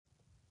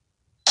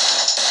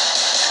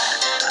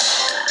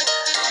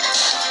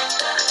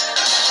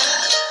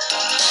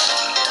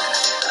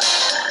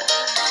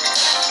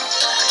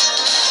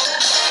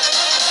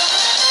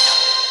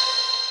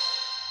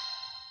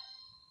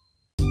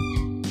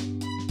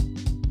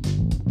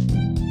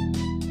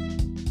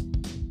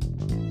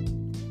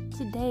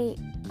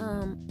today,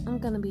 I'm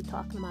going to be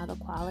talking about a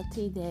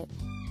quality that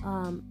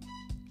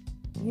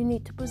you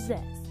need to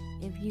possess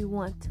if you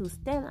want to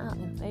stand out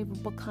in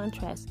favorable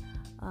contrast,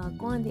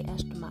 going the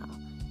extra mile.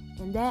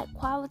 And that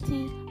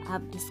quality,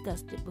 I've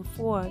discussed it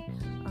before,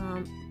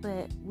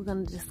 but we're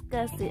going to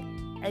discuss it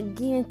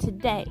again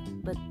today.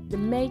 But the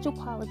major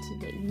quality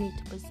that you need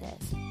to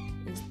possess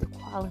is the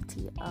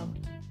quality of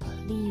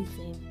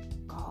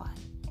pleasing God.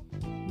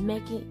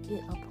 Making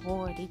it a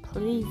priority,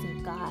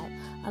 pleasing God.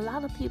 A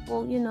lot of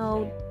people,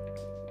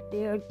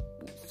 they're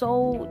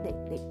so,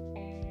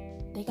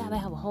 they got to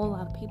have a whole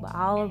lot of people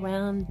all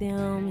around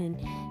them,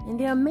 and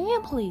they're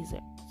man pleasers,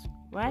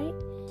 right?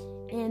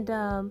 And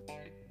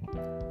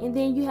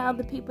then you have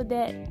the people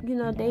that,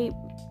 they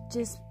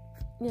just,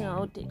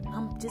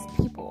 I'm just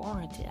people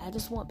oriented. I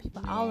just want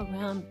people all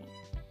around me.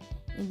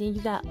 And then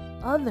you got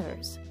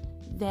others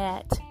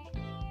that,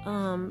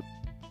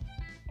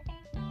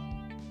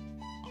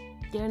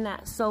 they're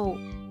not so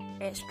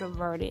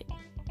extroverted.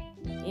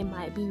 It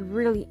might be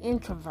really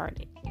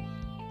introverted.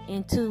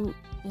 And in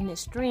the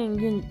extreme,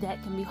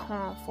 that can be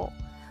harmful.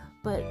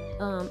 But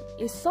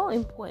it's so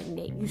important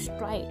that you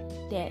strike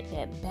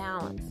that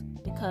balance,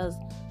 because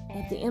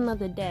at the end of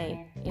the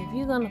day, if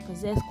you're going to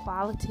possess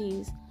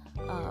qualities,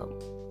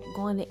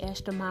 going the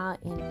extra mile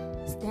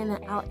and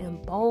standing out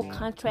in bold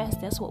contrast,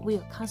 that's what we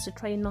are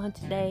concentrating on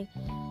today.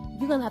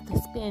 You're going to have to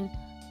spend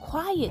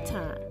quiet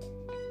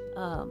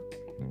time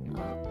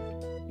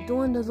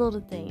doing the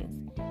little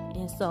things.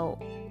 And so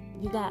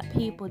you got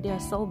people, they're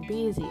so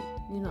busy,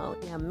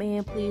 they're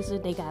man pleaser.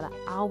 They got to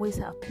always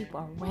have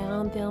people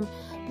around them.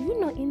 Do you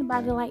know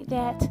anybody like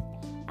that?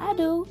 I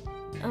do.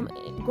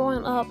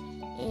 Growing up,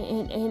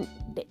 and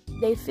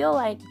they feel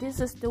like this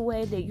is the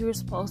way that you're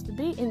supposed to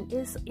be, and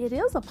it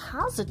is a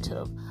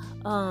positive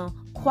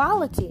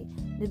quality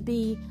to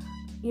be,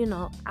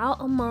 out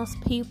amongst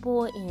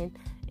people and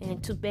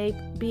to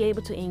be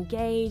able to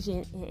engage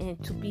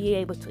and to be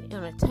able to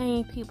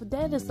entertain people.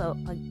 That is a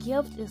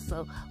gift. It's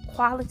a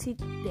quality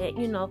that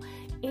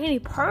any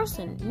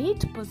person needs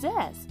to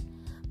possess.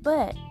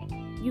 But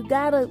you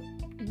gotta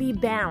be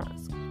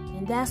balanced,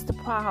 and that's the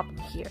problem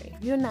here.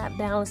 If you're not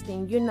balanced,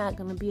 then you're not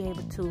going to be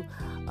able to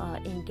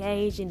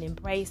engage and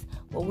embrace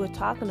what we're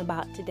talking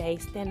about today,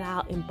 stand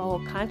out in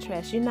bold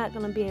contrast. You're not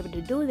going to be able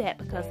to do that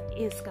because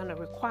it's going to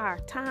require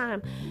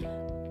time,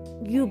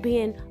 you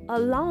being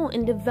alone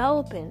and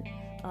developing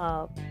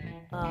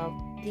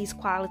these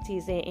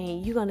qualities,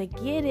 and you're going to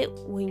get it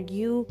when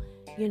you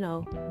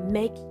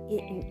make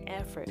it an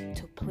effort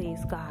to please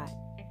God.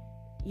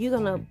 You're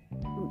going to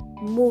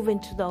move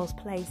into those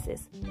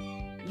places.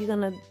 You're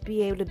going to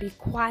be able to be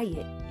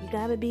quiet. You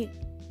got to be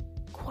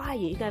quiet.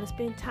 You got to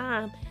spend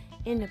time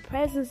in the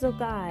presence of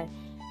God,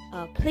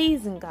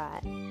 pleasing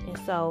God. And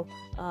so,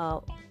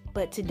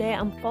 but today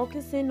I'm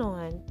focusing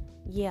on,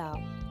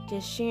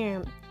 just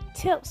sharing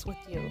tips with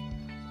you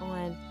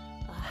on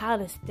how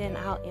to stand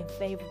out in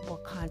favorable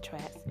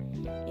contrast.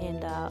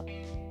 And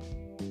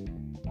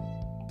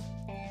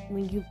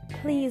when you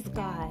please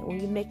God, when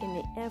you're making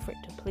an effort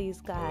to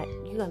please God,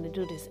 you're going to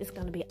do this. It's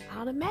going to be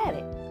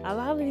automatic. A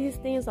lot of these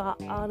things are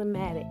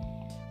automatic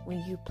when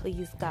you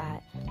please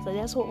God. So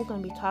that's what we're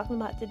going to be talking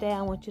about today.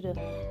 I want you to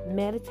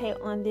meditate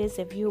on this.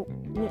 If you're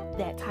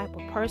that type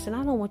of person,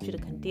 I don't want you to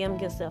condemn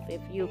yourself.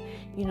 If you're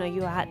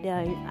out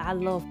there, and I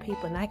love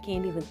people and I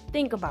can't even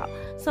think about,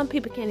 some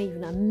people can't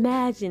even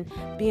imagine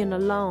being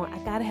alone. I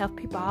got to have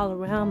people all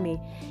around me.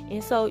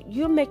 And so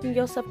you're making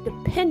yourself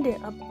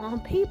dependent on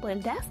people,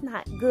 and that's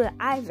not good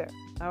either.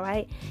 All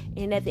right.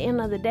 And at the end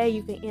of the day,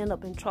 you can end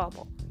up in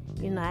trouble.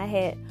 I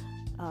had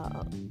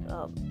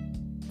a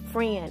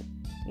friend,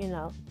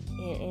 and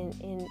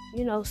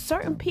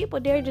certain people,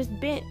 they're just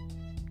bent,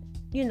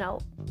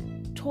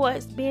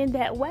 towards being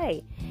that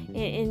way.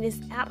 And it's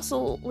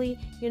absolutely,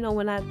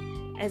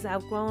 as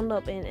I've grown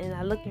up and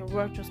I look in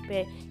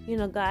retrospect,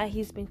 God,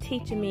 He's been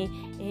teaching me,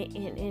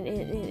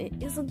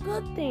 and it's a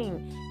good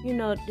thing,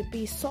 to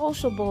be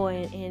sociable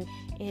and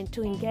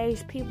to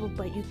engage people,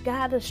 but you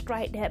gotta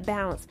strike that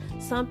balance.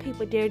 Some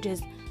people, they're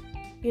just,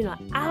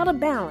 out of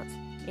balance.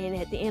 And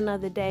at the end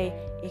of the day,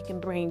 it can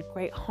bring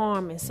great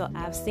harm. And so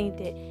I've seen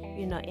that,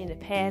 in the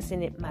past,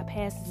 and my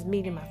past is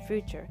meeting my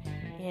future.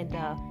 And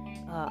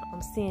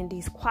I'm seeing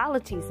these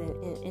qualities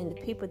in the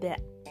people that,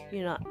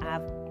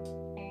 I've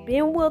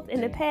been with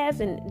in the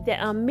past and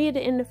that I'm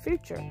meeting in the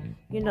future.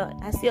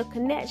 I see a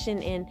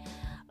connection, and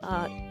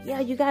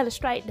you got to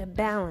strike the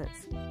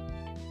balance.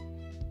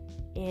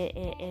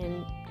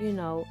 And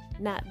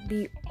not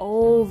be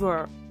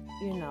over,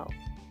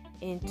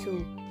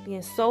 into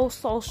being so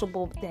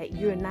sociable that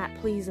you're not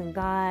pleasing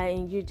God,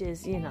 and you're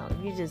just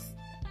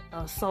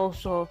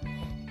social,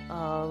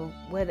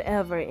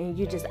 whatever, and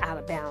you're just out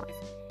of balance.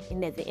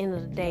 And at the end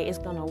of the day, it's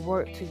going to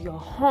work to your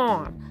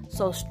harm.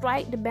 So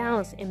strike the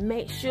balance and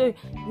make sure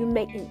you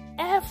make an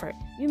effort.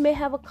 You may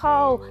have a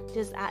call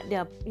just out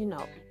there,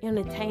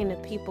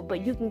 entertaining people,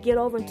 but you can get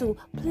over into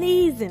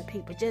pleasing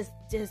people, just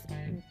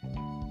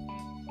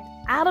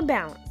out of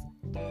balance.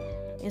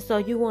 And so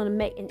you want to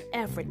make an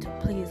effort to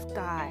please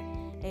God.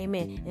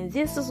 Amen. And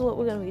this is what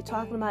we're going to be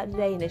talking about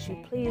today. And as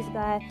you please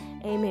God,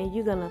 amen,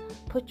 you're going to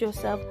put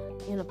yourself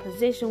in a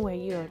position where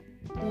you're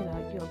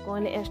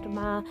going the extra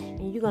mile,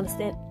 and you're going to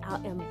stand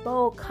out in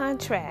bold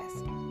contrast.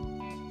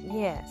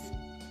 Yes.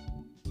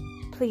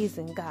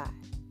 Pleasing God.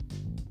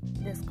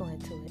 Let's go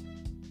into it.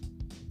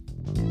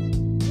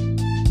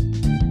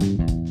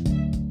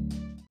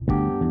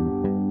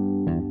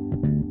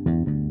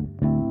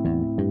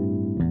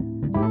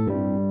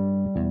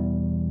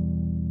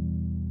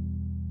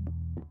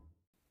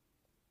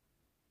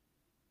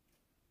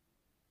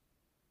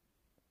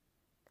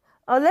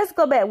 Oh, let's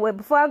go back.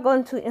 Before I go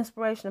into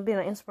inspiration, being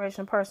an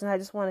inspirational person, I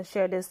just want to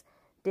share this.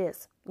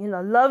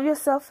 Love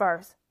yourself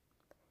first.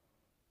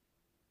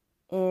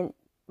 And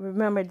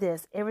remember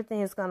this,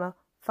 everything is going to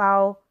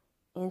fall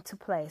into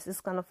place. It's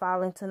going to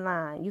fall into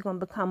line. You're going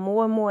to become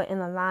more and more in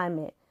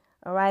alignment.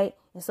 All right.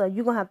 And so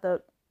you're going to have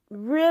to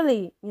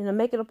really,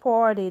 make it a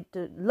priority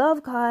to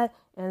love God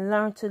and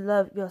learn to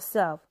love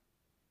yourself.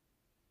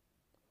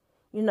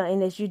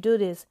 And as you do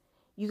this,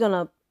 you're going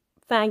to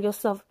find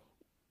yourself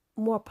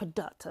more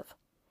productive.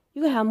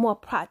 You're going to have more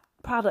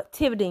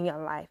productivity in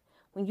your life.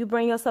 When you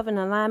bring yourself in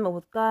alignment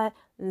with God,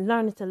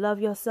 learning to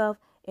love yourself,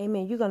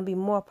 amen, you're going to be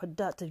more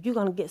productive. You're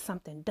going to get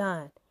something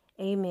done.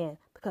 Amen.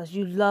 Because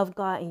you love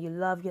God and you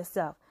love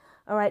yourself.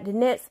 All right. The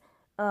next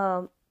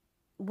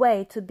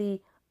way to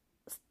be,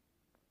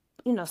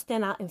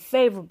 stand out in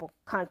favorable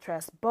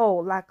contrast,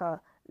 bold, like a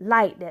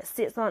light that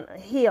sits on a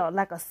hill,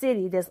 like a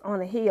city that's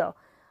on a hill.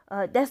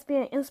 That's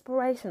being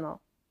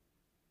inspirational.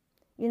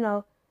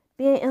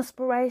 Being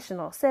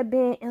inspirational. Said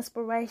being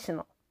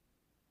inspirational.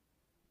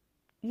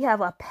 You have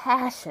a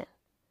passion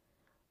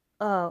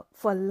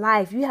for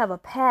life. You have a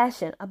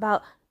passion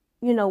about,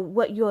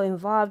 what you're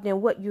involved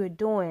in, what you're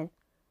doing,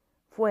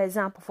 for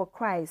example, for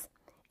Christ.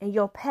 And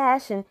your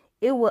passion,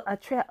 it will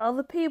attract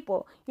other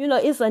people.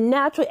 It's a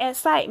natural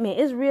excitement.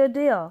 It's real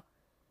deal.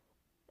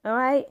 All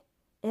right?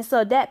 And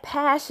so that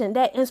passion,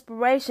 that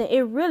inspiration,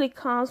 it really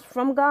comes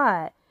from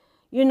God.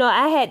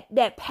 I had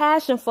that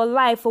passion for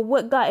life, for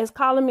what God is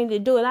calling me to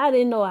do. And I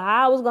didn't know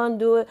how I was going to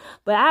do it,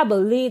 but I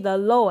believed the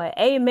Lord.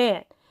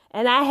 Amen.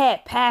 And I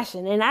had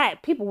passion,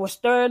 and people were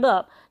stirred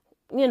up,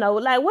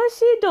 like, what's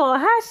she doing?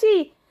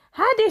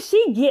 How did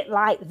she get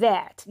like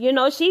that?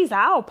 She's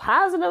all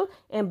positive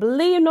and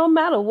believe no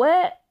matter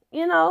what,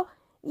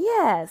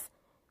 Yes.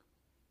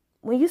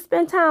 When you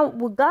spend time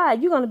with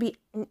God, you're going to be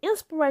an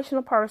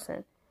inspirational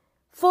person,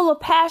 full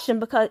of passion,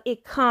 because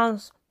it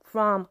comes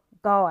from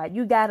God.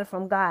 You got it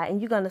from God,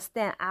 and you're going to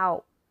stand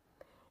out.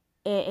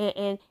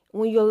 And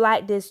when you're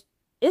like this,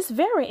 it's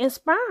very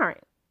inspiring.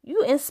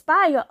 You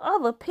inspire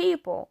other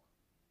people.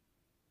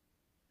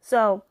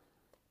 So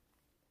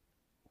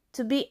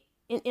to be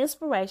an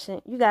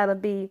inspiration, you got to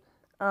be,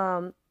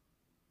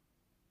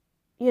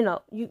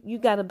 you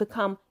got to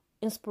become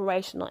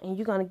inspirational, and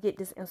you're going to get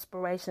this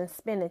inspiration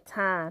spending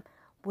time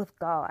with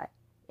God,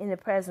 in the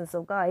presence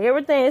of God.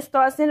 Everything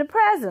starts in the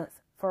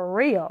presence, for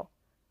real.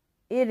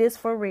 It is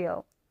for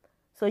real.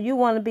 So you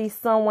want to be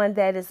someone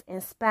that is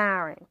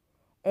inspiring.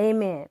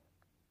 Amen.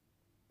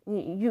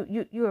 You're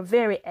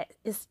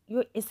it's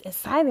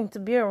exciting to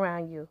be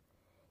around you.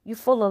 You're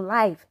full of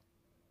life.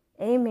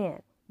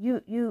 Amen.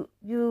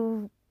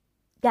 You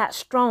got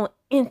strong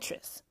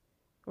interest,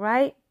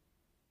 right?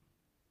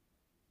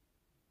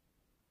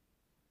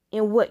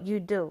 In what you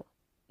do.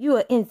 You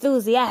are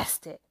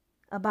enthusiastic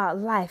about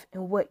life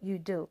and what you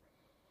do.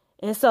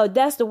 And so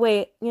that's the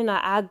way,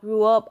 I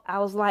grew up. I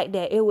was like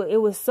that. It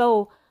was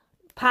so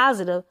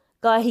positive.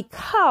 God, he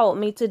called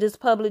me to this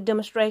public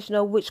demonstration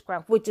of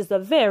witchcraft, which is a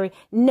very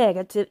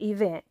negative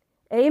event.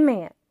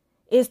 Amen.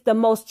 It's the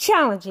most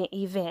challenging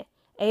event.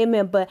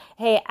 Amen. But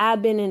hey,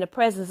 I've been in the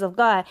presence of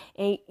God,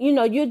 and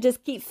you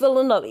just keep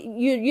filling up.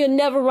 You'll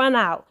never run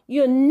out.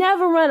 You'll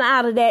never run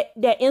out of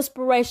that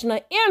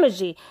inspirational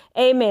energy.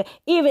 Amen.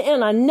 Even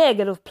in a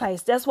negative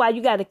place. That's why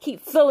you got to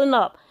keep filling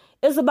up.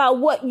 It's about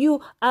what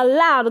you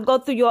allow to go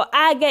through your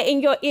eye gate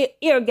and your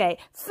ear gate.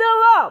 Fill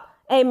up.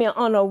 Amen.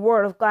 On the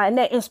word of God. And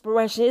that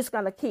inspiration is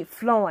going to keep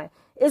flowing.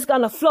 It's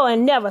going to flow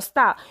and never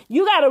stop.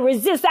 You got to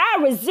resist.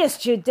 I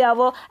resist you,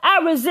 devil. I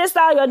resist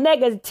all your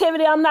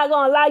negativity. I'm not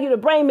going to allow you to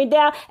bring me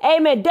down.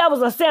 Amen.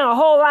 Devils are saying a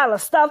whole lot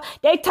of stuff.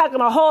 They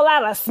talking a whole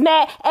lot of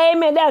smack.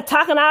 Amen. They're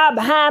talking all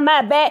behind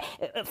my back,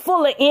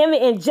 full of envy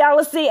and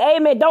jealousy.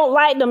 Amen. Don't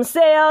like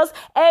themselves.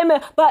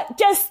 Amen. But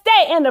just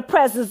stay in the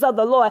presence of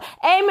the Lord.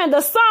 Amen.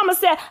 The psalmist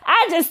said,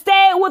 I just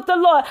stayed with the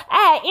Lord. I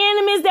had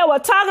enemies that were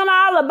talking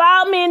all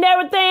about me and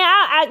everything.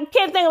 I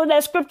can't think of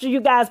that scripture,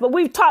 you guys, but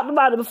we've talked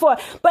about it before.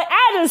 But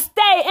I just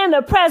stay in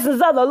the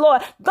presence of the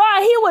Lord.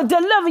 God, he will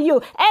deliver you.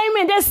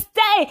 Amen. Just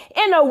stay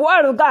in the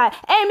word of God.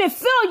 Amen.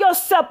 Fill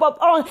yourself up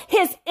on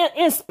his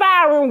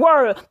inspiring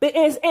word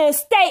and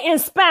stay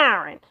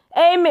inspiring.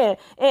 Amen.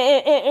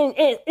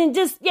 And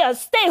just,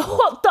 stay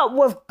hooked up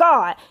with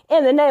God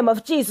in the name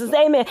of Jesus.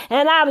 Amen.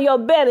 And out of your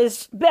belly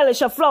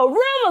shall flow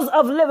rivers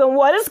of living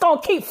water. It's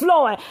going to keep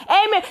flowing.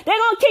 Amen. They're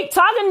going to keep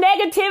talking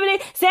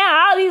negativity, saying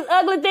all these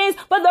ugly things,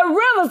 but the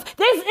rivers,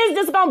 this is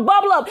just going to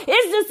bubble up.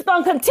 It's just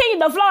going to continue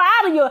to flow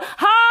out of you.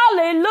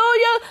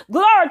 Hallelujah.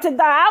 Glory to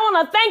God. I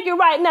want to thank you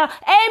right now.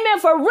 Amen.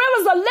 For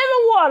rivers of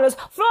living waters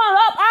flowing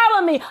up out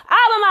of me,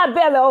 out of my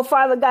belly, oh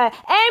Father God.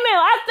 Amen.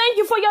 I thank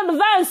you for your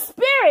divine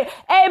spirit.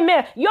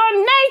 Amen. Your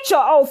nature,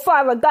 oh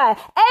Father God.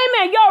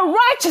 Amen. Your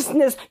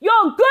righteousness,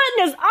 your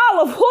goodness,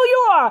 all of who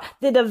you are,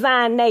 the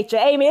divine nature.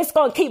 Amen. It's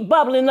going to keep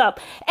bubbling up.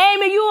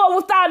 Amen. You are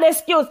without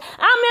excuse.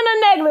 I'm in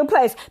a negative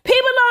place.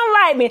 People don't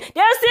like me.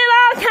 They're saying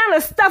all kind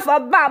of stuff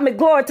about me.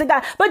 Glory to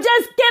God. But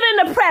just get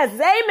in the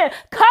presence. Amen.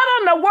 Cut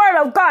on the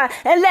word of God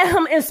and let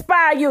him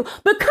inspire you.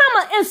 Become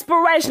an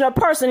inspirational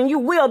person, and you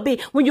will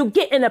be when you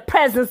get in the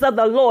presence of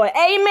the Lord.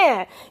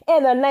 Amen.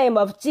 In the name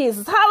of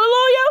Jesus.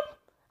 Hallelujah.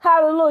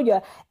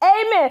 Hallelujah.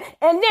 Amen.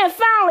 And then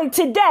finally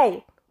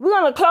today, we're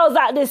going to close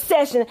out this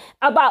session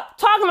about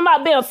talking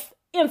about being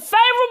in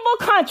favorable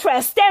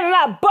contrast, standing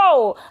out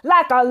bold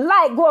like a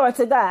light. Glory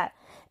to God.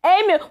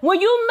 Amen.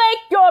 When you make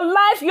your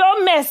life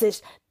your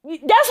message,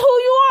 that's who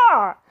you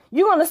are.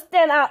 You're going to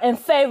stand out in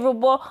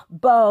favorable,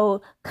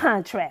 bold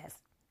contrast.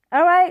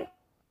 All right?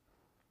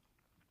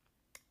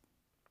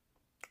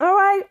 All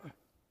right?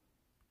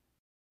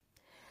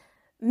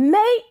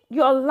 Make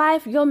your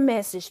life your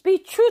message. Be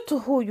true to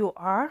who you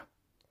are.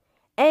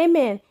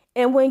 Amen.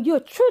 And when you're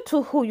true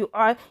to who you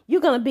are,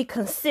 you're going to be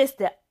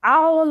consistent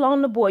all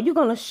along the board. You're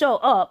going to show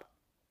up.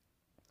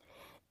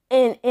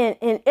 And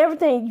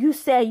everything you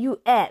say, you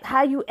act,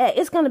 how you act,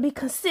 it's going to be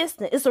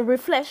consistent. It's a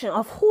reflection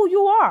of who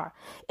you are.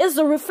 It's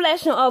a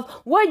reflection of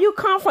where you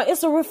come from.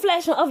 It's a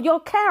reflection of your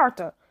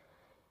character.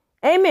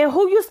 Amen.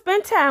 Who you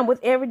spend time with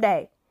every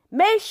day.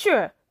 Make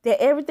sure that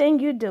everything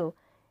you do,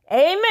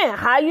 amen,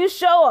 how you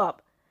show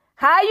up,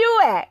 how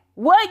you act,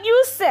 what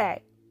you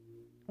say,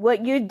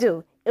 what you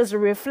do is a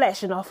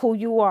reflection of who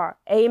you are.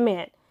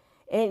 Amen.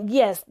 And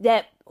yes,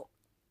 that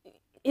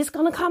it's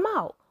going to come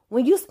out.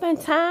 When you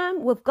spend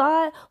time with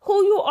God,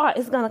 who you are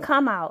is going to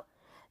come out.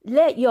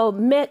 Let your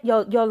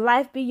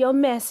life be your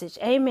message.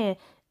 Amen.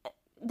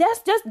 That's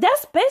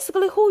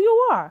basically who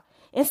you are.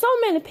 And so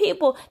many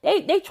people,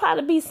 they try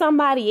to be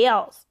somebody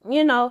else,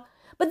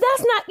 but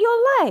that's not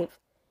your life.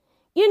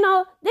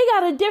 They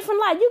got a different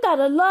life. You got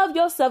to love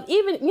yourself.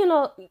 Even,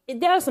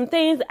 there are some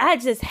things I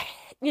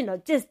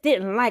just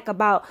didn't like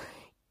about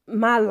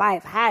my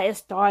life, how it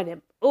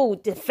started. Oh,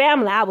 the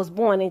family I was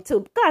born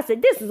into. God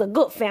said, this is a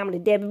good family,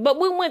 Debbie. But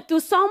we went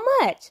through so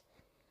much.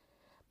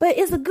 But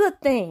it's a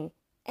good thing.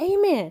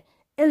 Amen.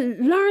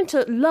 And learn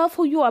to love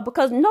who you are,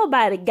 because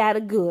nobody got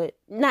it good.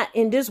 Not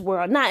in this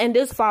world. Not in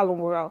this fallen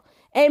world.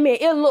 Amen.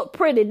 It look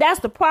pretty.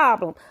 That's the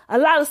problem. A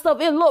lot of stuff,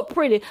 it look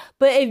pretty.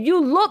 But if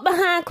you look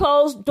behind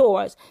closed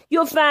doors,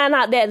 you'll find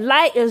out that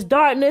light is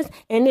darkness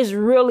and it's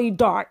really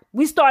dark.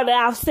 We started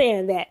out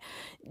saying that.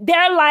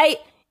 Their light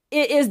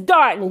is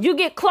darkness. You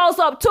get close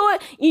up to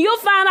it, and you'll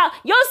find out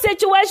your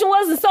situation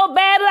wasn't so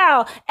bad at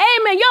all.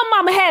 Amen. Your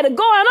mama had it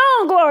going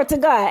on. Glory to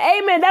God.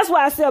 Amen. That's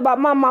what I said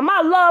about my mom.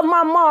 I love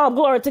my mom.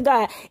 Glory to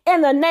God.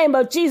 In the name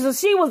of Jesus,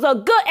 she was a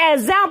good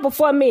example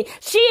for me.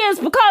 She is,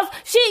 because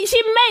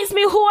she makes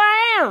me who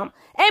I am.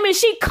 Amen.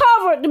 She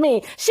covered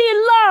me.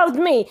 She loved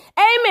me.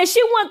 Amen.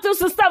 She went through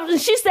some stuff, and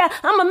she said,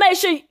 I'm going to make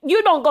sure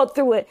you don't go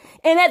through it.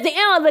 And at the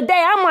end of the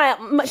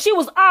day, she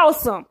was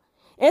awesome.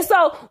 And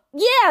so,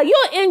 yeah,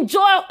 you'll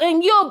enjoy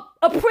and you'll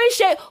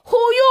appreciate who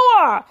you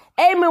are.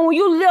 Amen. When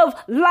you live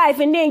life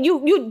and then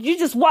you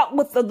just walk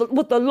with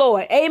the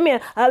Lord. Amen.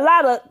 A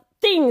lot of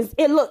things,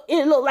 it look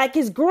like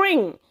it's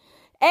green.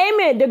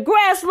 Amen. The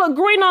grass look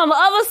green on the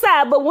other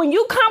side, but when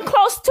you come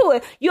close to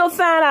it, you'll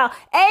find out,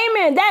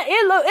 amen, that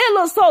it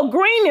looks so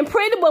green and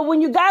pretty, but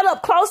when you got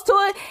up close to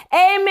it,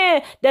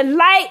 amen, the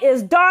light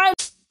is dark.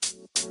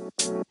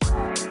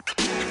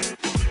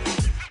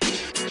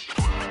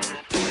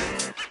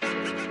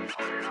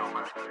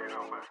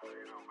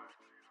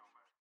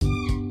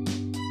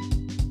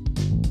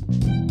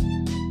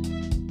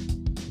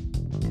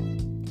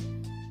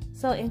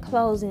 So in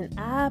closing,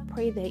 I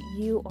pray that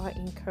you are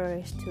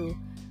encouraged to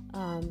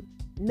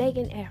make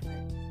an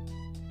effort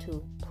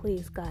to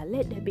please God.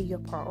 Let that be your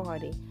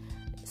priority.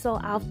 So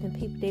often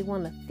people, they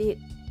want to fit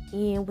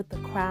in with the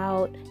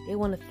crowd. They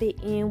want to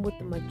fit in with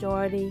the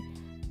majority.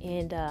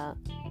 And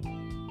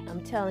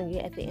I'm telling you,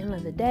 at the end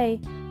of the day,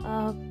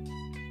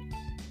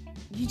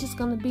 you're just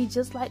going to be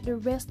just like the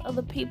rest of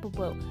the people.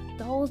 But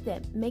those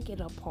that make it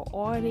a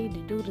priority to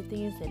do the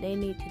things that they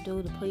need to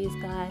do to please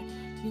God,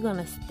 you're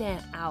going to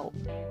stand out.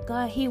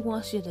 God, He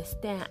wants you to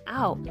stand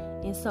out.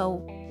 And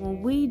so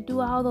when we do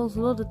all those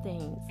little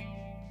things,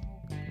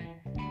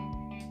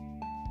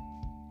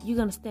 you're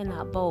going to stand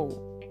out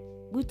bold.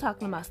 We're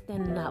talking about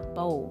standing out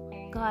bold.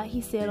 God,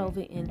 He said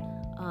over in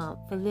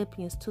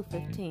Philippians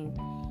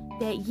 2:15,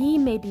 that ye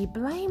may be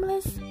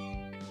blameless.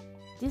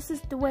 This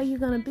is the way you're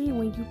going to be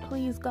when you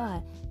please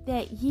God.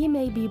 That ye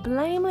may be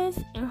blameless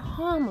and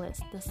harmless,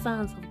 the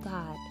sons of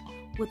God,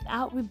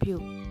 without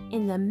rebuke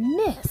in the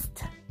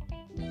midst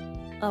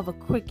of a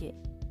crooked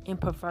and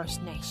perverse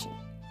nation,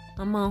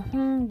 among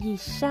whom ye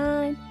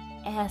shine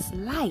as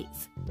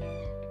lights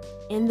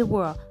in the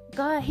world.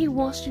 God, He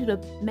wants you to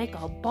make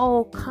a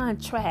bold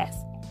contrast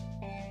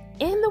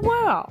in the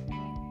world.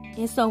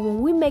 And so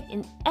when we make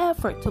an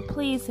effort to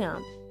please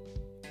Him,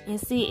 and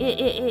see,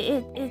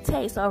 it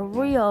takes a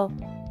real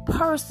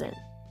person,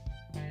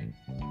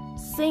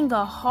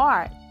 single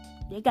heart.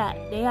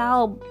 They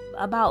all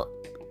about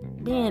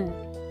being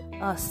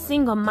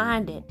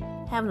single-minded,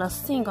 having a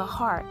single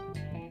heart,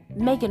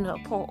 making it a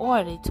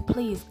priority to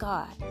please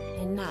God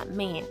and not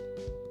man.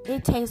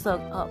 It takes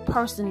a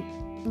person,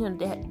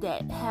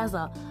 that has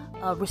a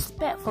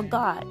respect for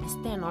God, to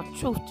stand on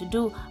truth, to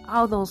do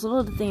all those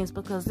little things,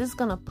 because it's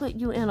gonna put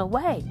you in a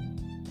way.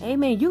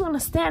 Amen. You're gonna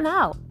stand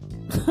out.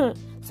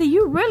 See,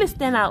 you really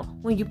stand out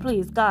when you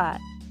please God.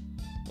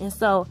 And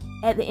so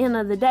at the end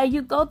of the day,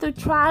 you go through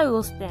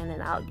trials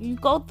standing out. You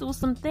go through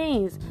some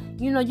things.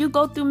 You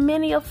go through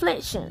many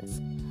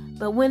afflictions.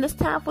 But when it's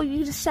time for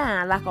you to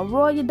shine like a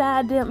royal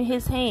diadem in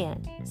His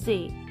hand,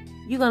 see,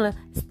 you're going to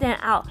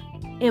stand out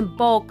in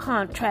bold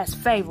contrast,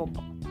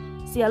 favorable.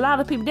 See, a lot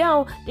of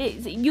people,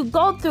 you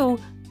go through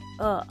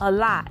a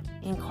lot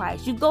in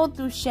Christ. You go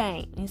through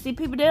shame. And see,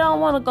 people, they don't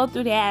want to go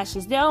through the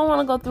ashes. They don't want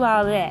to go through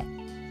all of that.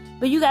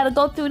 But you got to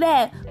go through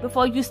that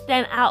before you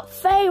stand out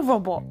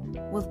favorable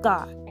with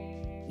God.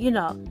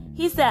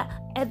 He said,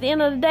 at the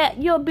end of the day,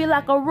 you'll be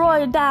like a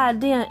royal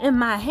diadem in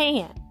my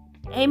hand.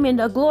 Amen.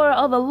 The glory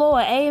of the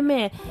Lord.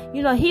 Amen.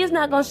 He's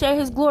not going to share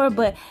His glory,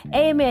 but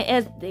amen.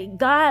 As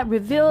God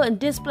reveal and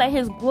display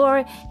His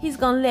glory, He's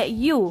going to let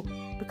you,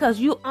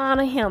 because you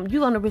honor Him, you're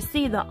going to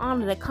receive the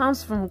honor that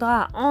comes from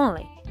God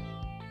only.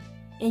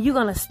 And you're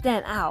going to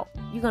stand out.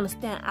 You're going to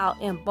stand out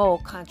in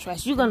bold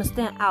contrast. You're going to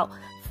stand out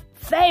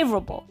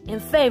in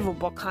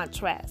favorable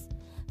contrast.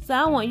 So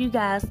I want you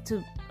guys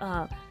to,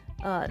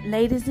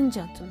 ladies and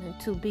gentlemen,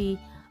 to be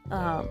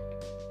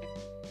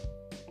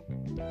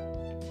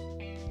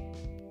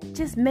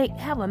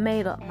have a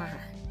made up mind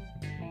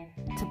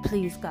to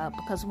please God,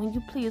 because when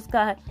you please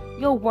God,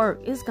 your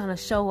work is going to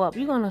show up.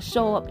 You're going to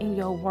show up in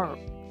your work,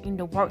 in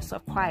the works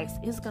of Christ.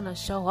 It's going to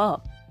show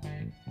up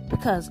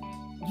because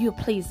you're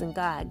pleasing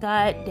God.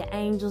 The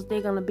angels,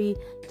 they're going to be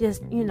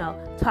just,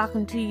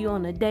 talking to you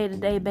on a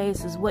day-to-day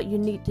basis, what you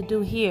need to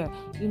do here,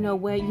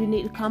 where you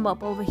need to come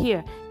up over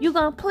here. You're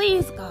going to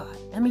please God.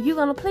 You're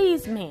going to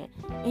please man.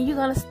 And you're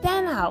going to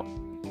stand out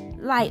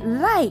like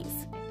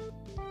lights.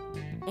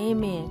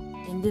 Amen.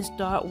 In this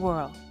dark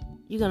world,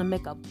 you're going to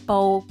make a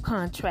bold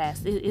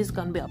contrast. It's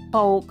going to be a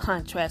bold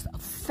contrast, a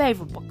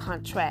favorable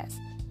contrast.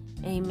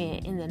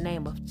 Amen. In the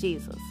name of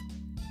Jesus.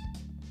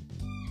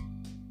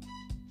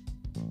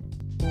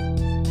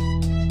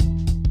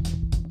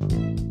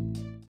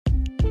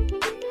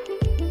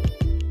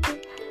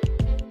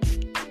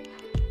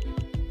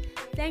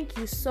 Thank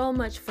you so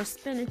much for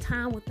spending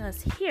time with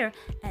us here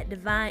at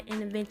Divine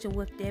Intervention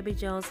with Debbie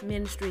Jones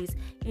Ministries.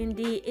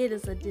 Indeed, it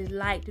is a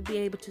delight to be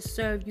able to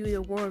serve you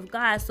the Word of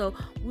God. So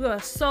we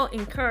are so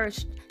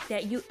encouraged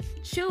that you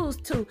choose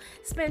to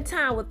spend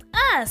time with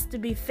us to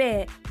be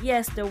fed,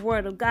 yes, the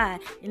Word of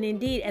God. And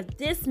indeed, if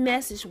this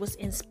message was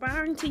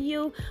inspiring to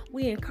you,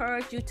 we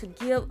encourage you to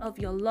give of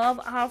your love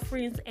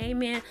offerings.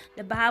 Amen.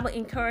 The Bible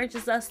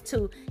encourages us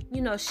to,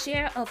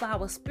 share of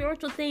our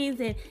spiritual things.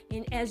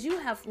 And as you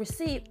have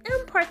received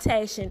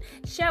impartation,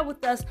 share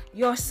with us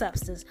your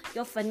substance,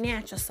 your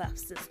financial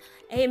substance.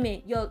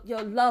 Amen.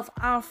 Your love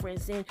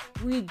offerings. And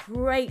we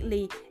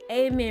greatly,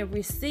 amen,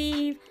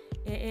 receive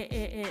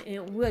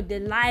and we're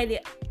delighted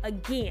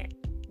again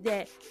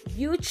that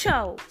you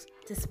chose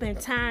to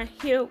spend time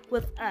here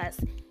with us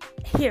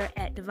here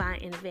at Divine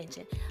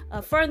Intervention.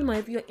 Furthermore,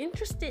 if you're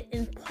interested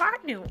in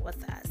partnering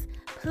with us,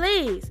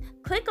 please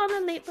click on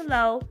the link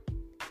below,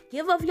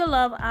 give of your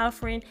love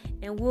offering,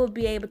 and we'll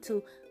be able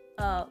to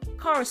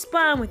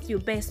correspond with you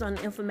based on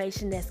the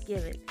information that's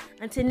given.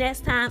 Until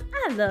next time,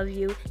 I love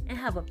you and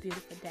have a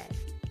beautiful day.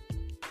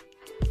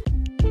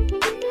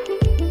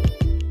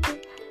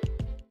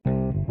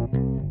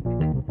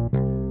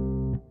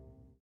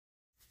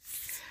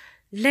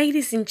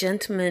 Ladies and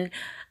gentlemen,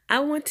 I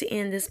want to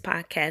end this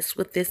podcast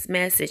with this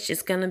message.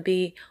 It's going to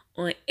be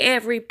on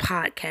every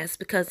podcast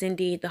because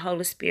indeed the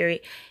Holy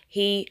Spirit,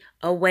 He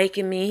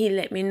awakened me. He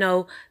let me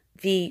know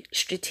the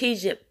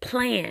strategic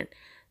plan,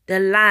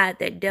 the lie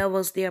that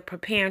devils, they're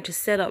preparing to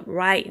set up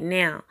right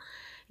now.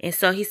 And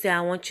so He said,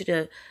 I want you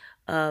to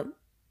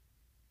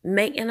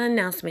make an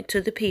announcement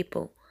to the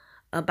people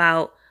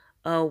about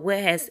what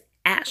has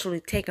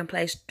actually taken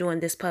place during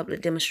this public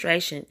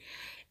demonstration.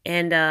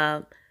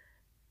 And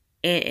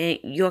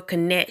your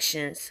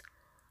connections,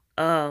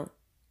 the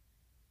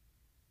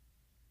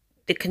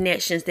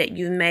connections that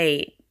you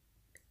made.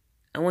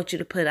 I want you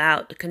to put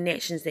out the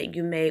connections that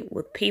you made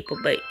with people,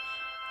 but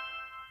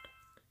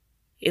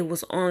it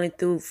was only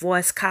through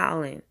voice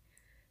calling.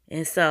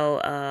 And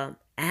so I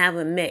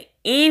haven't met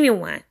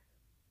anyone,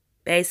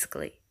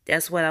 basically.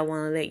 That's what I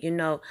want to let you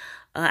know.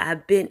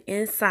 I've been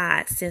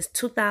inside since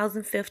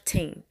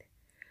 2015.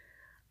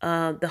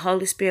 the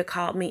Holy Spirit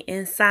called me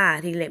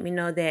inside. He let me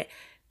know that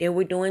they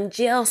were doing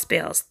jail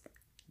spells,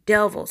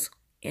 devils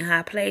in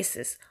high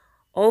places,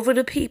 over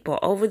the people,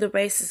 over the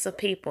races of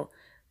people,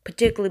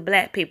 particularly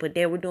black people.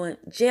 They were doing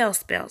jail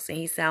spells. And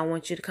he said, I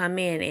want you to come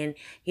in. And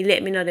he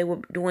let me know they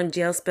were doing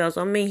jail spells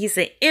on me. He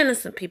said,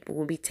 innocent people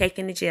will be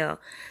taken to jail.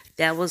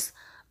 That was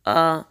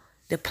the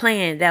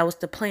plan. That was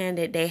the plan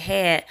that they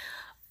had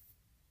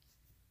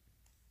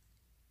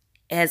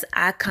as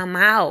I come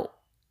out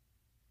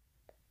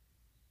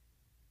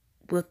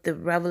with the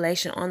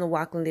revelation on the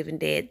Walking Living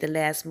Dead, the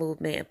last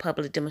movement and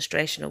public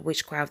demonstration of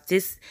witchcraft.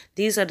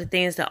 These are the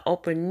things that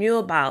Oprah knew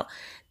about,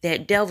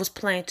 that devils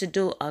planned to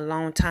do a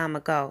long time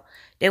ago.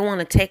 They want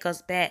to take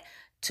us back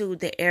to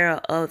the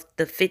era of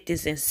the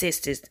 50s and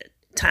 60s,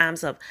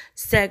 times of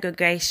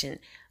segregation,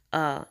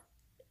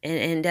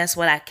 and that's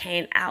what I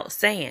came out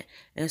saying.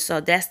 And so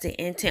that's the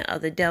intent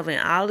of the devil.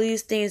 And all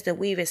these things that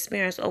we've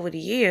experienced over the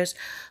years,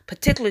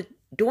 particularly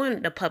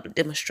during the public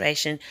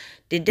demonstration,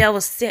 the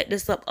devil set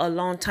this up a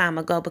long time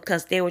ago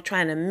because they were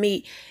trying to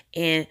meet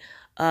and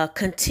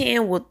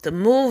contend with the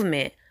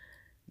movement.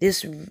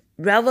 This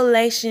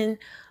revelation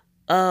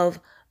of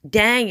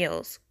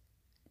Daniel's,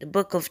 the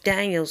book of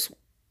Daniel's,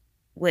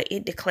 where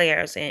it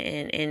declares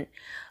in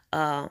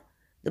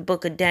the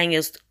book of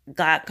Daniel's,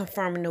 God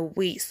confirming the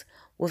weeks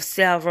with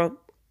several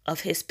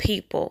of his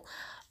people.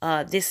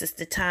 This is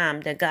the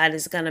time that God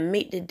is going to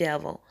meet the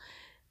devil,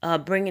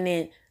 bringing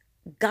in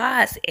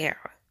God's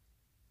era.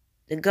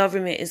 The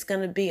government is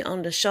going to be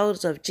on the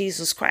shoulders of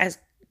Jesus Christ.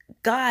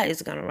 God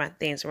is going to run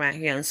things around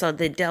here. And so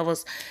the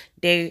devils,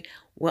 they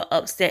were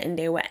upset and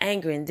they were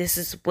angry. And this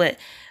is what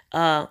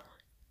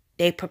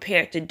they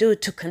prepared to do,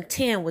 to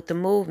contend with the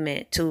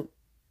movement, to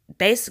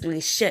basically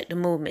shut the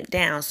movement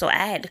down. So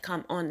I had to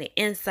come on the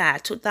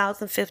inside,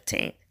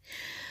 2015.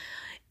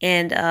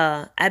 And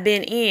I've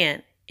been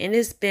in, and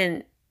it's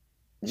been,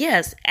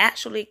 yes,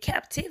 actually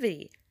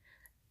captivity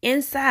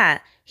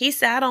inside. He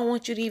said, I don't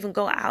want you to even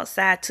go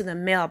outside to the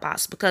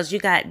mailbox because you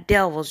got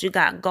devils, you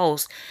got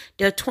ghosts.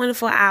 They're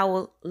 24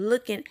 hours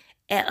looking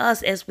at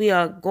us as we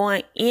are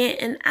going in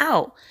and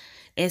out.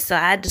 And so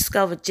I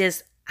discovered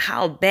just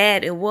how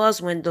bad it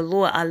was when the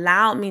Lord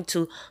allowed me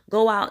to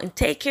go out and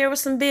take care of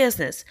some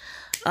business.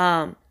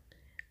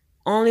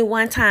 Only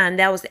one time,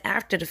 that was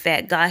after the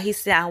fact. God, he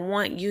said, I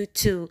want you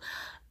to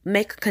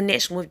make a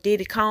connection with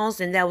Diddy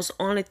Combs, and that was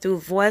only through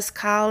voice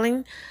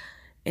calling.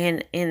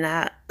 And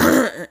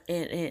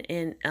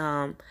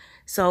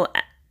so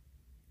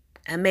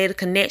I made a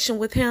connection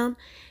with him.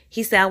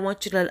 He said, I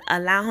want you to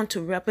allow him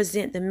to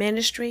represent the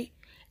ministry.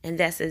 And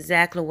that's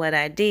exactly what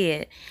I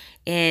did.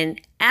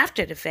 And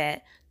after the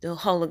fact, the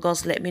Holy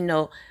Ghost let me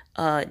know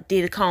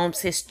Diddy Combs,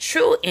 his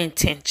true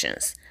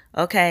intentions.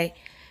 Okay.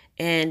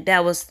 And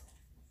that was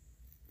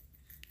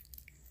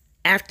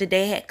after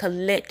they had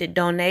collected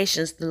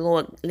donations. The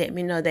Lord let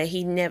me know that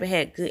he never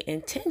had good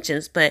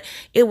intentions, but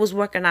it was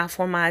working out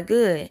for my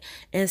good.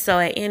 And so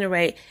at any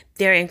rate,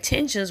 their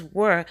intentions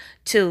were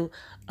to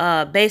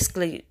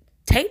basically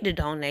take the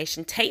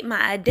donation, take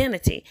my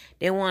identity.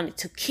 They wanted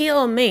to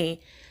kill me,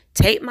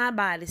 take my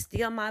body,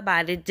 steal my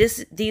body.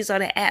 These are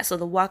the acts of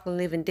the Walking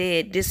Living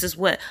Dead. This is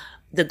what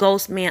the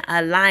Ghost Man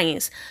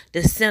Alliance,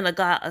 the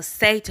synagogue of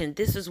Satan,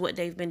 this is what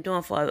they've been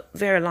doing for a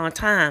very long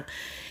time.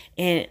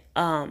 And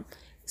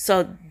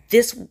so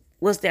this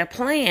was their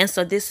plan.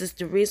 So this is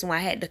the reason why I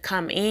had to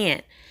come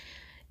in.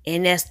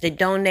 And as the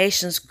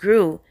donations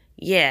grew,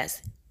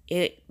 yes,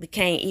 it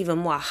became even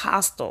more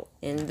hostile.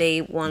 And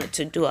they wanted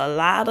to do a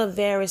lot of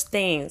various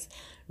things,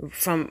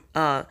 from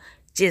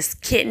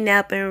just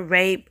kidnapping,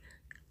 rape,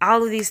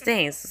 all of these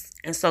things.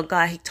 And so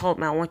God, he told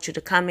me, I want you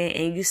to come in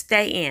and you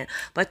stay in.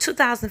 But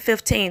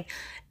 2015,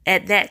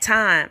 at that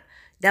time,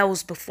 that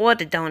was before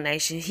the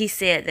donation. He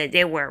said that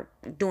they were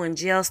doing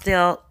jail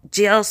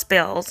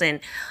spells, and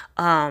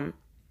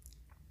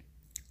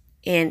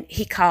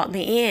he called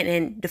me in,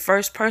 and the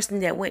first person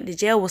that went to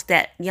jail was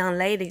that young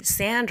lady,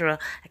 Sandra.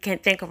 I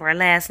can't think of her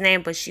last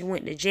name, but she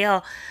went to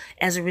jail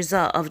as a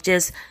result of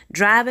just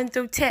driving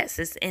through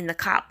Texas, and the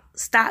cop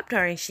stopped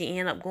her, and she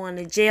ended up going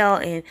to jail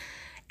and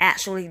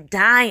actually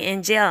dying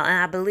in jail.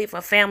 And I believe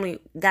her family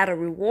got a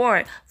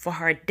reward for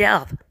her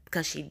death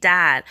because she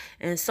died,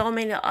 and so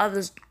many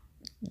others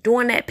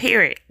during that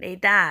period, they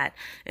died.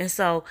 And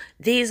so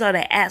these are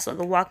the acts of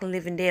the Walking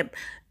Living Dead.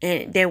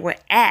 And they were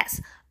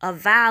acts of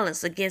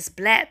violence against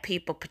black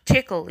people,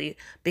 particularly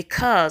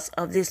because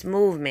of this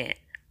movement.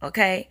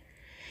 Okay.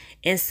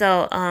 And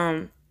so,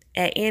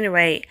 at any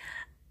rate,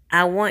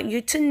 I want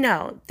you to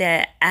know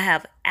that I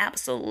have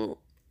absolutely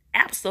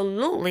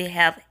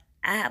have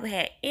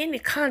had any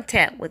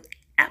contact with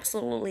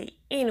absolutely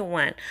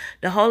anyone.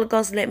 The Holy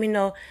Ghost let me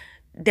know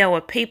there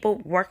were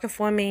people working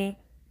for me.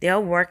 They're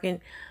working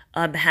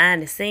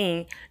behind the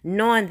scene,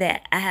 knowing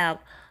that I have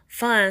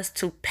funds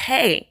to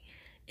pay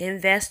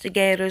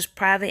investigators,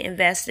 private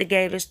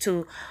investigators,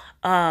 to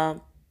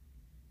for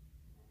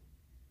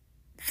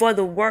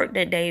the work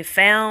that they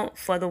found,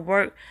 for the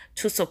work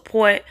to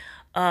support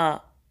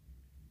the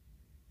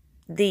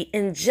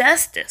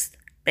injustice,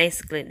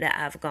 basically, that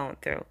I've gone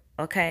through.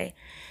 Okay.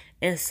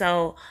 And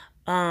so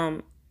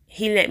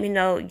he let me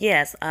know,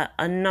 yes,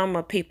 a number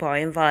of people are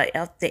involved,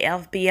 the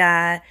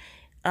FBI.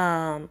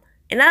 And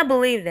I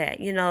believe that,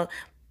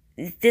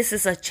 this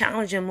is a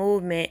challenging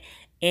movement,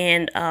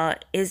 and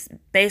it's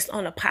based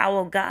on the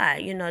power of God,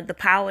 the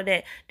power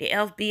that the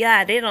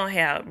FBI, they don't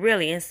have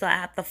really. And so I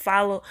have to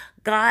follow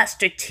God's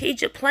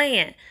strategic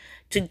plan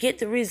to get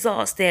the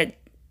results that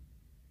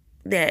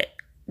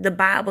the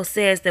Bible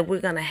says that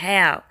we're going to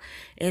have.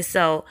 And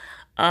so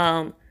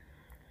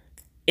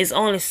it's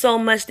only so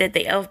much that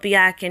the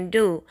FBI can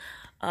do.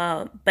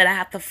 But I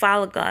have to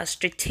follow God's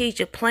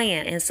strategic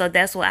plan. And so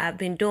that's what I've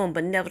been doing.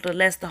 But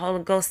nevertheless, the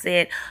Holy Ghost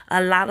said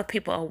a lot of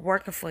people are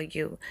working for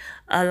you.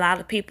 A lot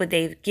of people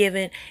they've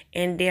given,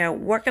 and they're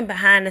working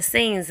behind the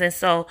scenes. And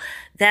so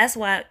that's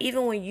why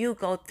even when you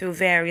go through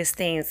various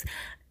things,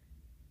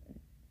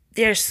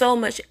 there's so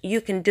much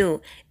you can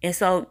do. And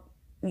so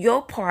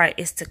your part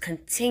is to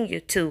continue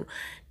to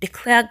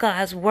declare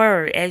God's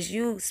word. As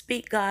you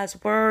speak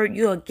God's word,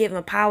 you are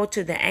giving power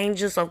to the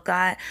angels of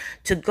God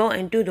to go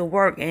and do the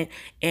work.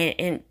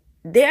 And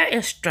they're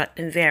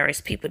instructing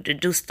various people to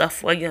do stuff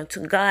for you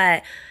until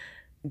God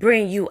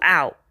bring you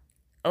out.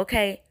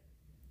 Okay?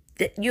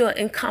 That you're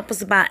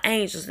encompassed by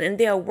angels, and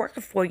they're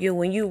working for you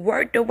when you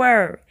work the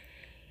word.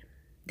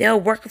 They're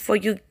working for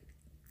you,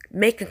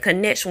 making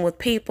connection with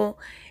people.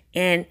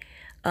 And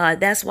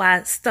that's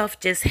why stuff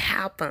just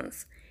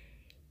happens.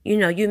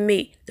 You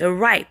meet the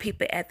right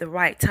people at the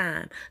right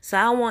time. So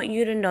I want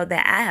you to know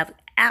that I have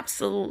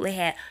absolutely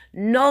had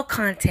no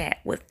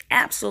contact with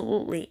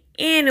absolutely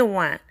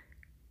anyone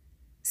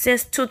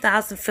since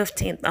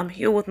 2015. I'm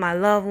here with my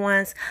loved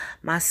ones.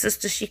 My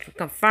sister, she can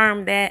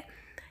confirm that.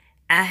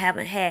 I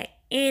haven't had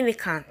any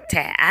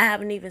contact. I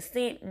haven't even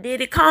seen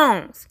Diddy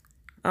Combs.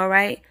 All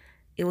right?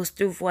 It was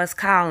through voice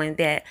calling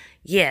that,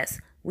 yes,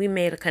 we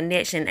made a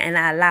connection, and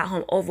I allowed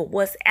him over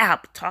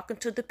WhatsApp, talking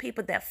to the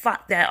people that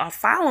are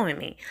following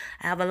me.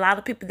 I have a lot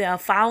of people that are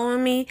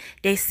following me.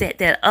 They set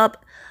that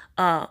up.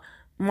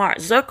 Mark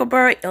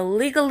Zuckerberg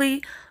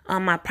illegally,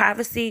 my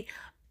privacy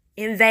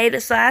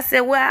invaded. So I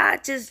said, well, I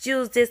just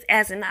use this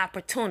as an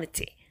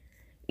opportunity.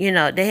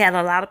 They had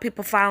a lot of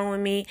people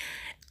following me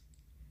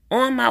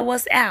on my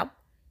WhatsApp,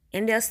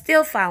 and they're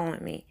still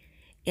following me.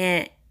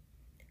 And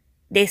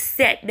they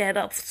set that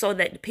up so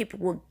that the people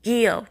would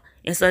give.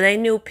 And so they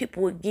knew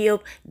people would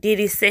give.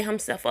 Diddy set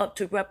himself up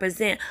to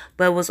represent,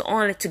 but it was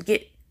only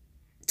to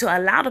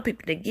allow the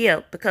people to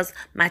give, because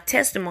my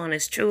testimony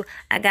is true.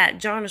 I got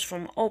journals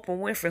from Oprah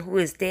Winfrey, who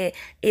is dead.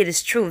 It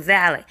is true,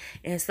 valid.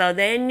 And so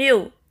they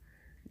knew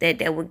that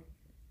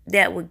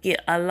that would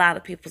get a lot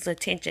of people's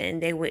attention,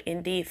 and they would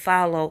indeed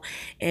follow.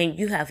 And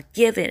you have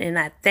given, and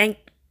I thank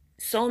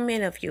so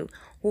many of you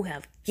who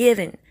have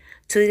given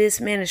to this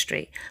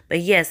ministry. But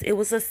yes, it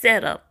was a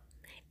setup.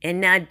 And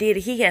now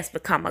Diddy, he has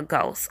become a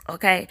ghost,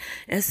 okay?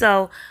 And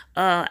so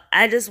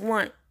I just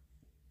want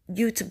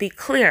you to be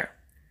clear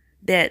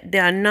that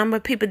there are a number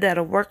of people that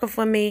are working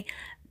for me,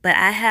 but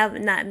I have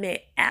not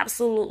met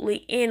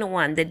absolutely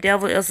anyone. The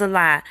devil is a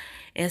lie.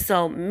 And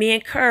so me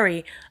and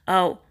Curry,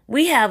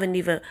 we haven't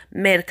even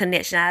made a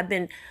connection. I've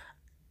been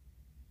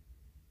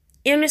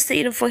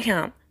interceding for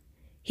him.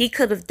 He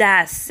could have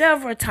died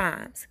several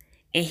times,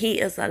 and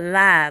he is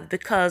alive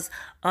because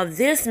of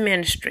this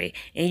ministry.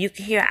 And you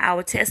can hear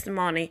our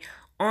testimony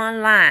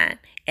online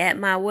at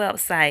my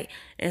website.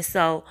 And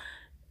so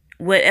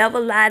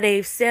whatever lie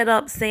they've set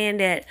up saying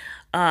that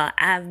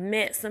I've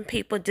met some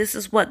people, this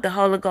is what the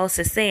Holy Ghost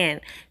is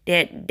saying,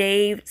 that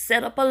they've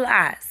set up a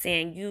lie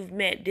saying you've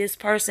met this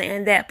person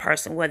and that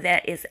person. Well,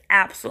 that is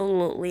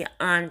absolutely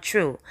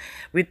untrue.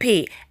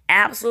 Repeat,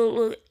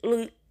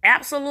 absolutely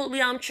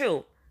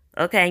untrue.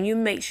 Okay, and you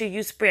make sure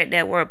you spread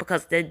that word,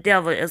 because the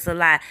devil is a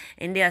lie,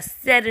 and they're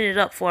setting it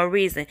up for a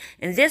reason.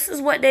 And this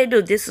is what they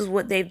do. This is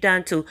what they've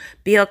done to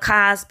Bill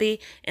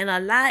Cosby. And a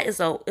lie is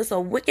a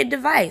wicked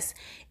device,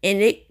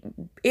 and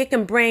it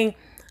can bring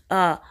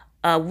a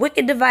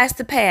wicked device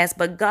to pass.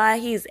 But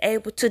God, He is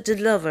able to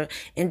deliver.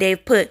 And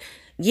they've put,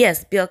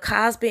 yes, Bill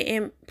Cosby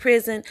in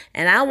prison.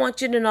 And I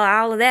want you to know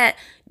all of that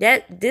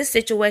this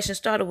situation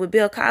started with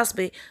Bill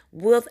Cosby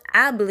with,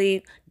 I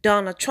believe,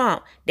 Donald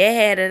Trump. They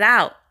had it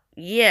out.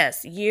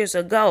 Yes, years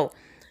ago,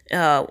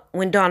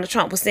 when Donald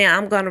Trump was saying,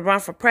 I'm going to run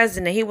for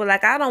president, he was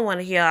like, I don't want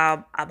to hear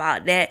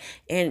about that.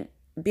 And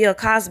Bill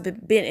Cosby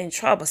been in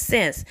trouble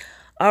since.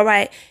 All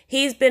right.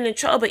 He's been in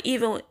trouble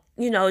even,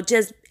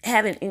 just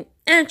having an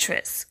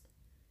interest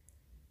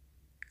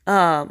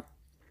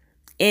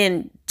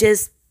in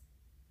just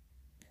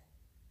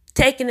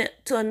taking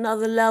it to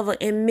another level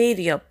in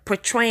media,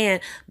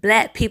 portraying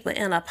black people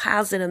in a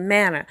positive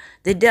manner.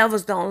 The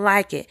devils don't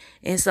like it.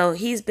 And so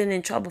he's been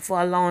in trouble for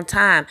a long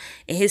time.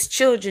 And his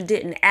children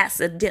didn't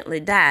accidentally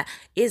die.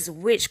 It's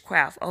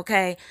witchcraft,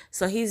 okay?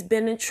 So he's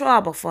been in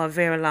trouble for a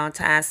very long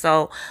time.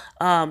 So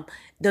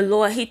the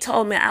Lord, He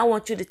told me, I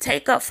want you to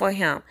take up for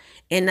him.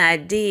 And I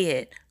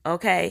did.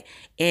 Okay,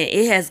 and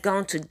it has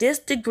gone to this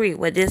degree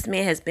where this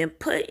man has been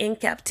put in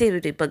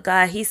captivity, but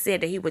God, he said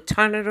that he would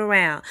turn it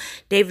around.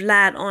 They've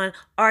lied on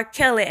R.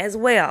 Kelly as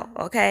well.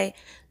 Okay,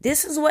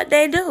 this is what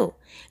they do.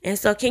 And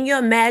so can you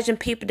imagine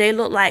people, they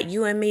look like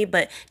you and me,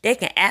 but they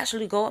can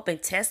actually go up and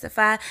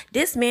testify,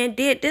 this man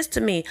did this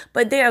to me,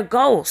 but they're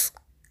ghosts.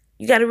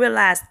 You got to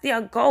realize they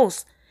are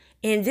ghosts.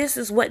 And this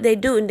is what they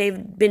do, and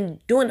they've been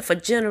doing it for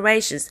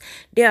generations.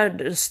 They are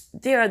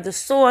the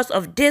source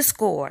of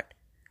discord.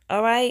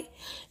 All right.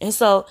 And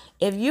so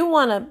if you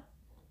want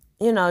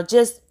to,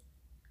 just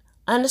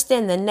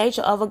understand the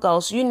nature of a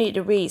ghost, you need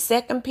to read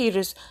 2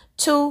 Peter's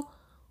 2,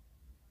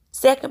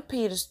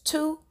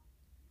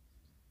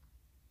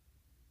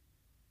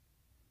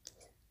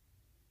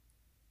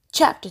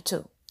 chapter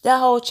 2, that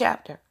whole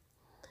chapter.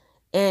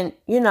 And,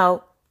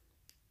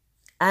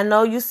 I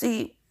know you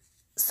see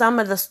some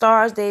of the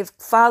stars, they've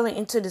fallen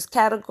into this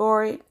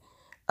category.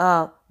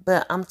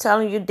 But I'm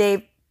telling you,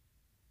 they've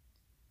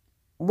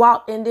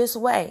walked in this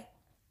way.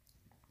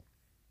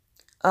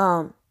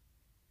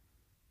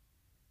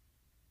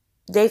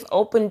 They've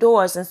opened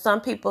doors, and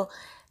some people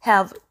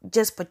have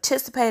just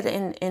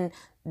participated in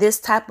this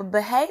type of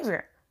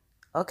behavior.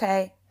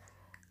 Okay.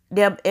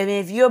 And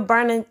if you're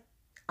burning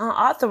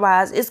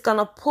unauthorized, it's going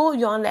to pull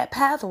you on that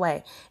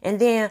pathway. And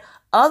then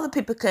other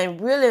people can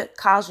really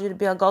cause you to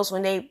be a ghost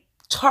when they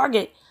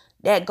target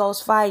that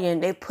ghost fire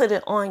and they put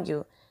it on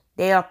you.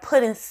 They are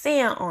putting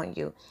sin on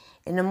you.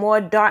 And the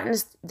more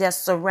darkness that's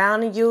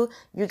surrounding you,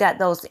 you got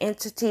those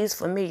entities,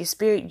 familiar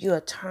spirit, you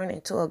are turning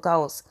into a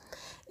ghost.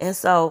 And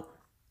so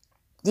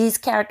these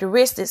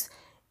characteristics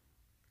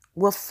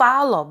will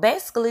follow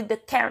basically the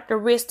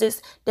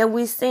characteristics that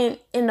we've seen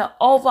in the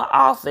Oval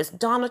Office,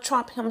 Donald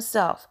Trump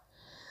himself,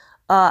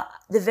 the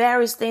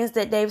various things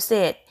that they've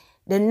said,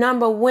 the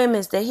number of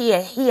women that he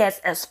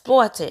has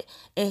exploited,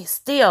 and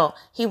still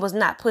he was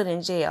not put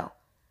in jail.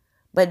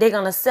 But they're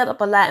going to set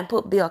up a lie and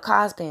put Bill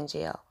Cosby in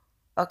jail.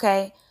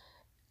 Okay?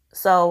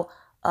 So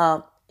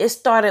it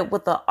started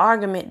with the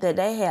argument that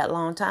they had a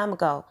long time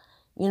ago,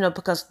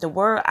 because the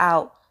word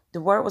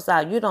was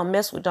out, you don't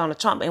mess with Donald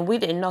Trump. And we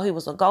didn't know he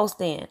was a ghost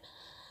then.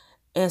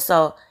 And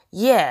so,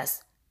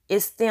 yes,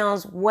 it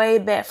stems way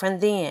back from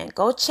then.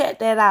 Go check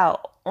that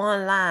out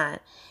online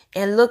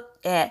and look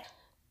at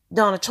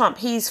Donald Trump.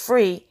 He's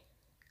free,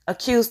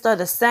 accused of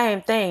the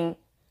same thing.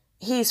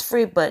 He's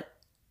free, but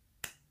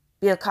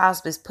Bill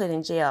Cosby's put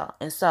in jail.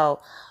 And so,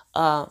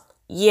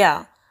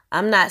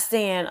 I'm not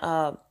saying,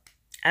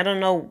 I don't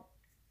know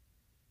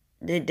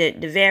the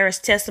various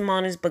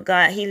testimonies, but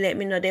God, he let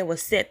me know they will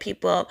set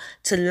people up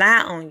to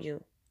lie on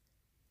you.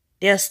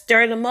 They'll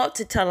stir them up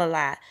to tell a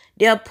lie.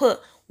 They'll put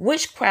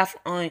witchcraft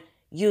on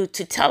you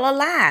to tell a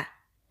lie.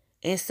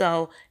 And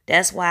so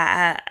that's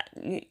why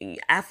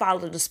I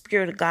follow the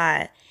Spirit of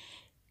God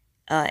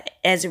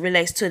as it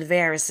relates to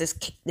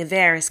the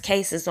various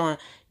cases on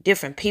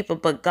different people.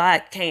 But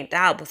God came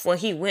out before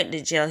he went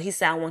to jail. He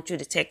said, I want you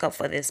to take up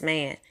for this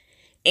man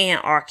and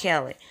R.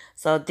 Kelly.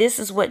 So this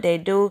is what they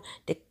do.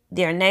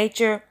 Their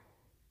nature,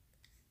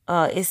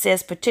 it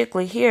says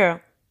particularly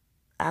here,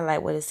 I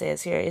like what it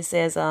says here. It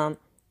says how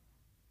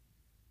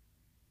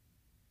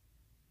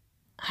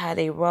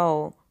they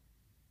roll.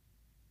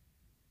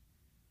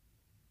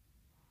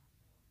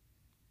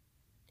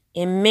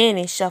 And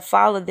many shall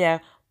follow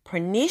their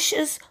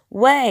pernicious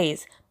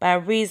ways, by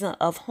reason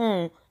of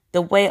whom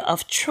the way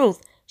of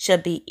truth shall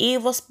be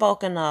evil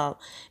spoken of.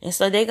 And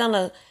so they're going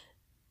to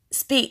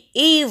speak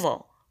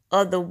evil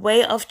of the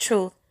way of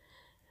truth.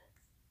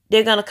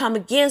 They're going to come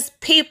against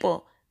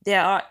people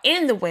that are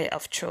in the way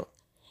of truth.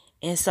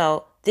 And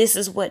so this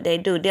is what they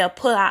do. They'll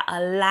put out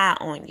a lie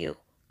on you.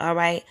 All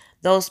right.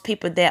 Those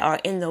people that are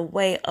in the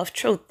way of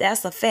truth.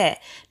 That's a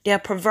fact. They're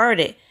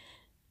perverted.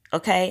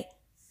 Okay.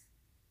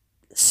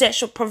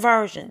 Sexual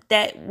perversion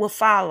that will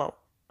follow.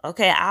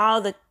 Okay. All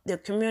the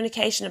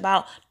communication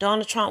about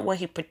Donald Trump, what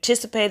he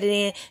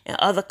participated in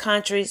other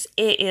countries,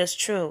 it is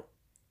true.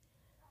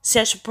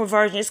 Sexual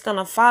perversion is going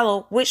to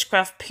follow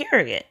witchcraft,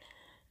 period.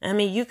 I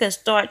mean, you can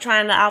start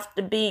trying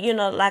to be,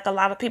 like a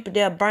lot of people,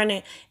 they're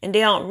burning and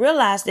they don't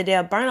realize that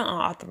they're burning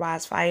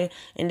unauthorized fire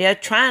and they're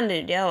trying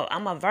to,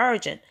 I'm a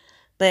virgin.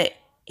 But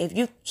if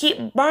you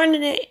keep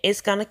burning it, it's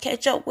going to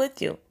catch up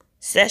with you.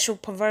 Sexual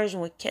perversion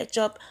will catch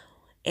up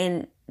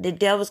and the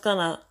devil's going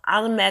to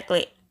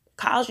automatically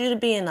cause you to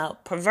be in a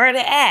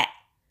perverted act.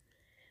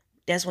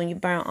 That's when you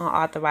burn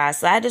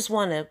unauthorized. So I just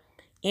want to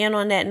end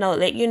on that note,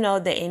 let you know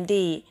that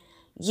indeed,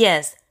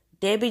 yes,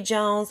 Debbie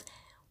Jones,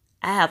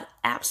 I have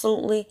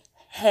absolutely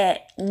had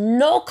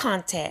no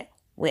contact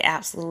with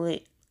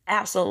absolutely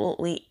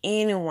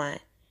anyone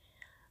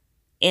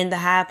in the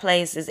high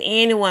places,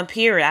 anyone,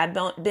 period. I've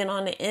been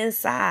on the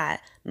inside,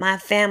 my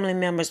family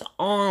members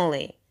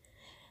only.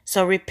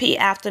 So repeat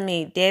after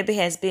me. Debbie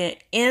has been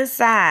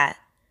inside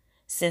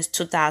since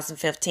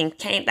 2015.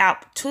 Came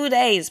out 2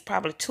 days,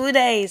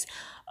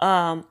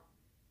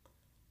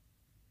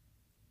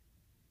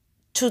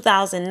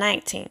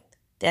 2019.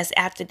 That's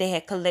after they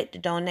had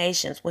collected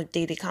donations with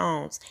Diddy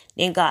Combs.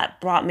 Then God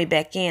brought me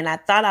back in. I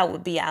thought I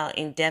would be out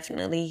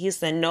indefinitely. He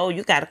said, no,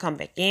 you got to come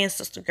back in,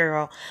 sister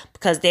girl,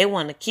 because they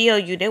want to kill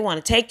you. They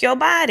want to take your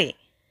body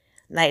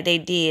like they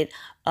did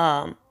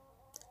Oprah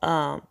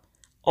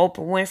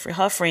Winfrey,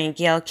 her friend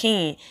Gayle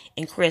King,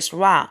 and Chris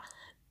Rock.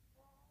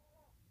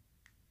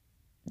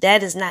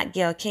 That is not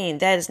Gayle King.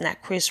 That is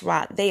not Chris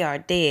Rock. They are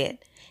dead.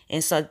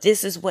 And so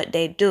this is what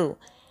they do.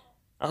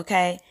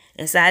 Okay?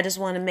 And so I just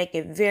want to make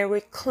it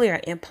very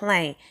clear and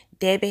plain.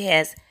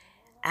 I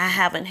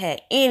haven't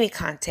had any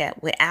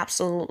contact with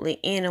absolutely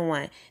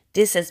anyone.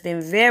 This has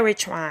been very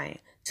trying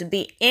to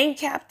be in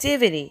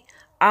captivity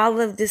all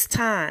of this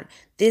time.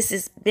 This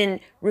has been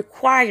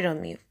required of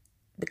me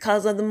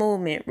because of the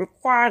movement,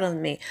 required of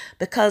me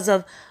because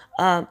of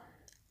all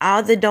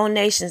the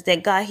donations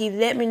that God, he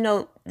let me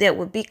know that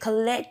would be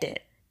collected.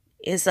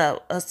 It's a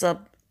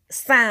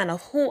sign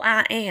of who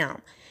I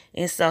am.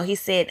 And so he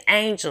said,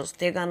 angels,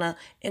 they're going to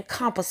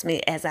encompass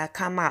me as I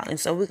come out. And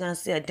so we're going to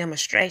see a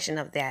demonstration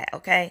of that,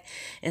 okay?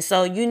 And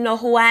so you know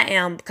who I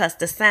am because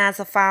the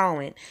signs are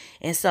following.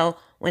 And so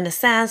when the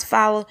signs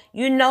follow,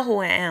 you know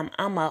who I am.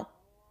 I'm a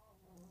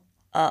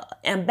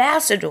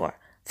ambassador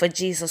for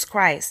Jesus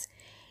Christ.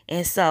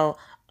 And so,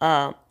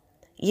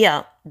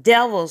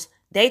 devils,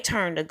 they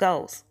turn to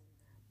ghosts.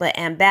 But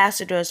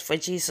ambassadors for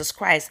Jesus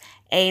Christ.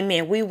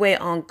 Amen. We wait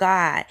on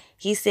God.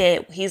 He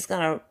said he's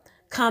going to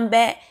come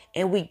back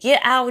and we get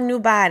our new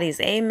bodies.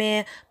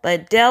 Amen.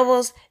 But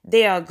devils,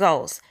 they are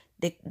ghosts.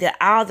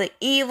 All the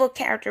evil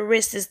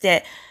characteristics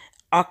that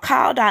are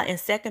called out in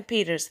 2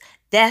 Peter's,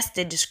 that's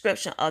the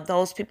description of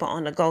those people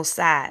on the ghost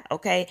side.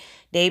 Okay.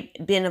 They've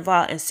been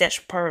involved in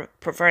sexual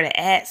perverted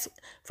acts,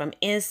 from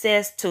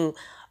incest to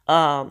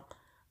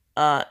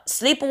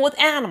sleeping with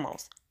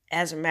animals.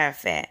 As a matter of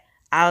fact,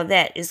 all of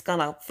that is going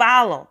to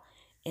follow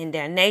in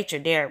their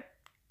nature.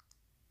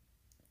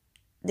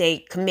 They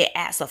commit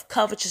acts of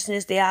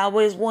covetousness. They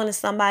always wanted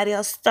somebody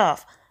else's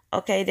stuff.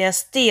 Okay, they're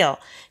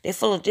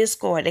full of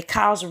discord. They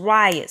cause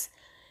riots.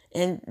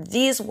 And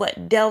these are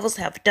what devils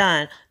have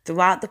done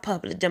throughout the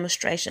public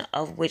demonstration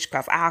of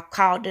witchcraft. I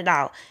called it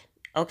out.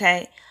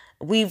 Okay,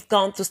 we've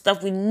gone through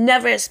stuff we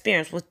never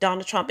experienced with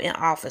Donald Trump in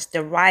office.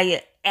 The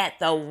riot at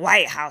the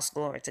White House.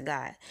 Glory to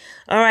God.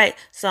 All right,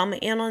 so I'm going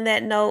to end on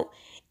that note.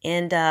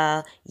 And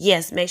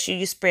yes, make sure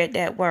you spread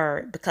that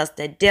word, because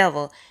the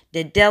devils,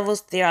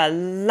 they are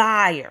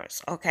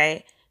liars.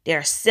 Okay,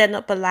 they're setting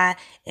up a lie,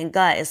 and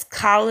God is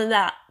calling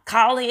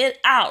it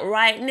out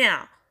right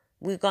now.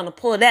 We're gonna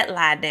pull that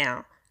lie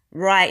down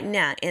right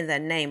now in the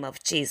name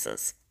of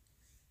Jesus.